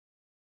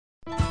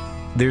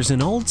There's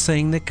an old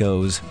saying that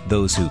goes,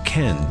 those who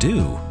can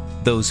do,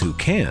 those who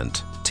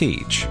can't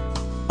teach.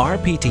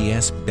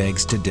 RPTS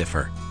begs to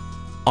differ.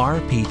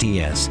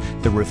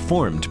 RPTS, the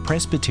Reformed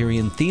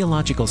Presbyterian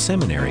Theological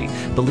Seminary,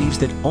 believes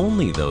that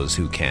only those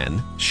who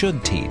can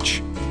should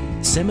teach.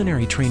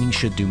 Seminary training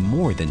should do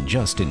more than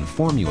just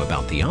inform you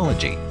about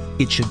theology.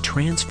 It should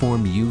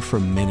transform you for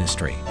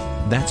ministry.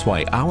 That's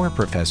why our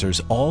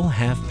professors all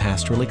have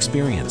pastoral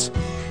experience.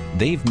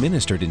 They've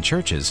ministered in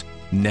churches,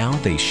 now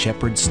they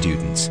shepherd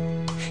students.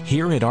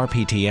 Here at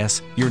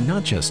RPTS, you're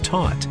not just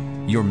taught,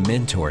 you're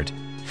mentored.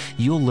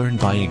 You'll learn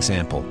by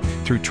example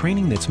through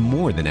training that's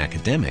more than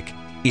academic.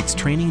 It's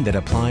training that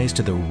applies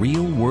to the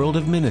real world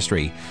of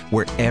ministry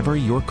wherever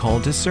you're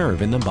called to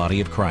serve in the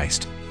body of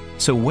Christ.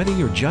 So whether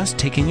you're just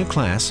taking a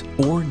class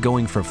or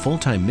going for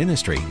full-time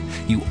ministry,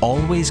 you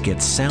always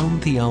get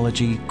sound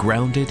theology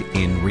grounded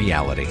in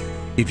reality.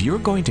 If you're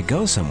going to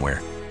go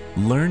somewhere,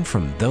 learn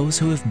from those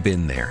who have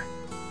been there.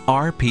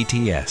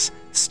 RPTS,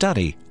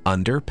 study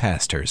under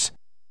pastors.